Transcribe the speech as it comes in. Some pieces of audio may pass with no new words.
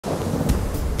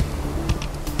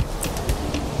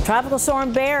Tropical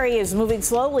storm Barry is moving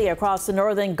slowly across the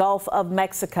northern Gulf of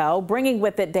Mexico, bringing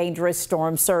with it dangerous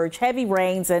storm surge, heavy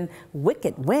rains, and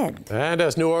wicked wind. And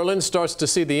as New Orleans starts to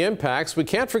see the impacts, we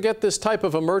can't forget this type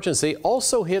of emergency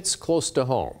also hits close to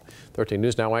home. 13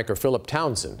 News Now anchor Philip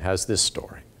Townsend has this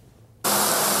story.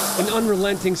 An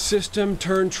unrelenting system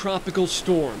turned tropical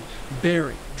storm,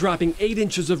 Barry, dropping 8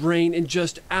 inches of rain in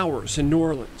just hours in New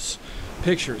Orleans.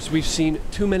 Pictures we've seen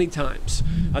too many times.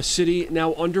 A city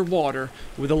now underwater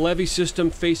with a levee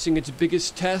system facing its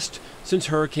biggest test since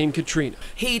Hurricane Katrina.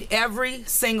 Heed every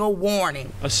single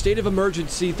warning. A state of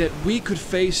emergency that we could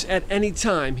face at any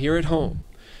time here at home.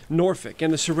 Norfolk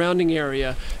and the surrounding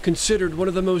area considered one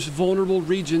of the most vulnerable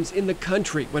regions in the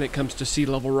country when it comes to sea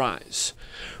level rise.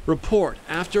 Report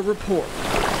after report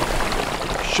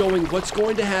showing what's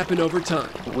going to happen over time.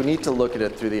 We need to look at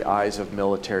it through the eyes of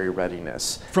military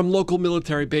readiness. From local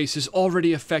military bases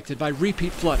already affected by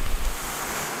repeat flooding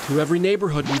to every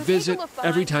neighborhood we visit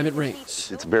every time it rains.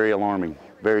 It's very alarming,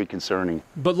 very concerning.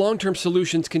 But long-term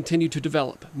solutions continue to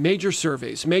develop. Major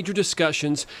surveys, major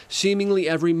discussions, seemingly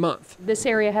every month. This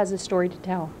area has a story to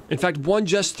tell. In fact, one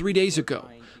just 3 days ago.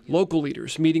 Local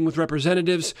leaders meeting with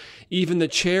representatives, even the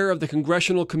chair of the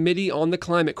Congressional Committee on the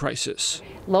Climate Crisis.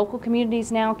 Local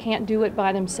communities now can't do it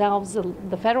by themselves.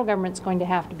 The federal government's going to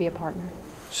have to be a partner.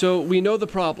 So we know the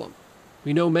problem.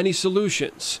 We know many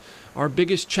solutions. Our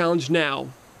biggest challenge now,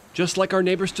 just like our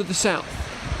neighbors to the south,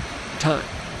 time.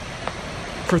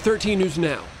 For 13 News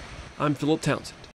Now, I'm Philip Townsend.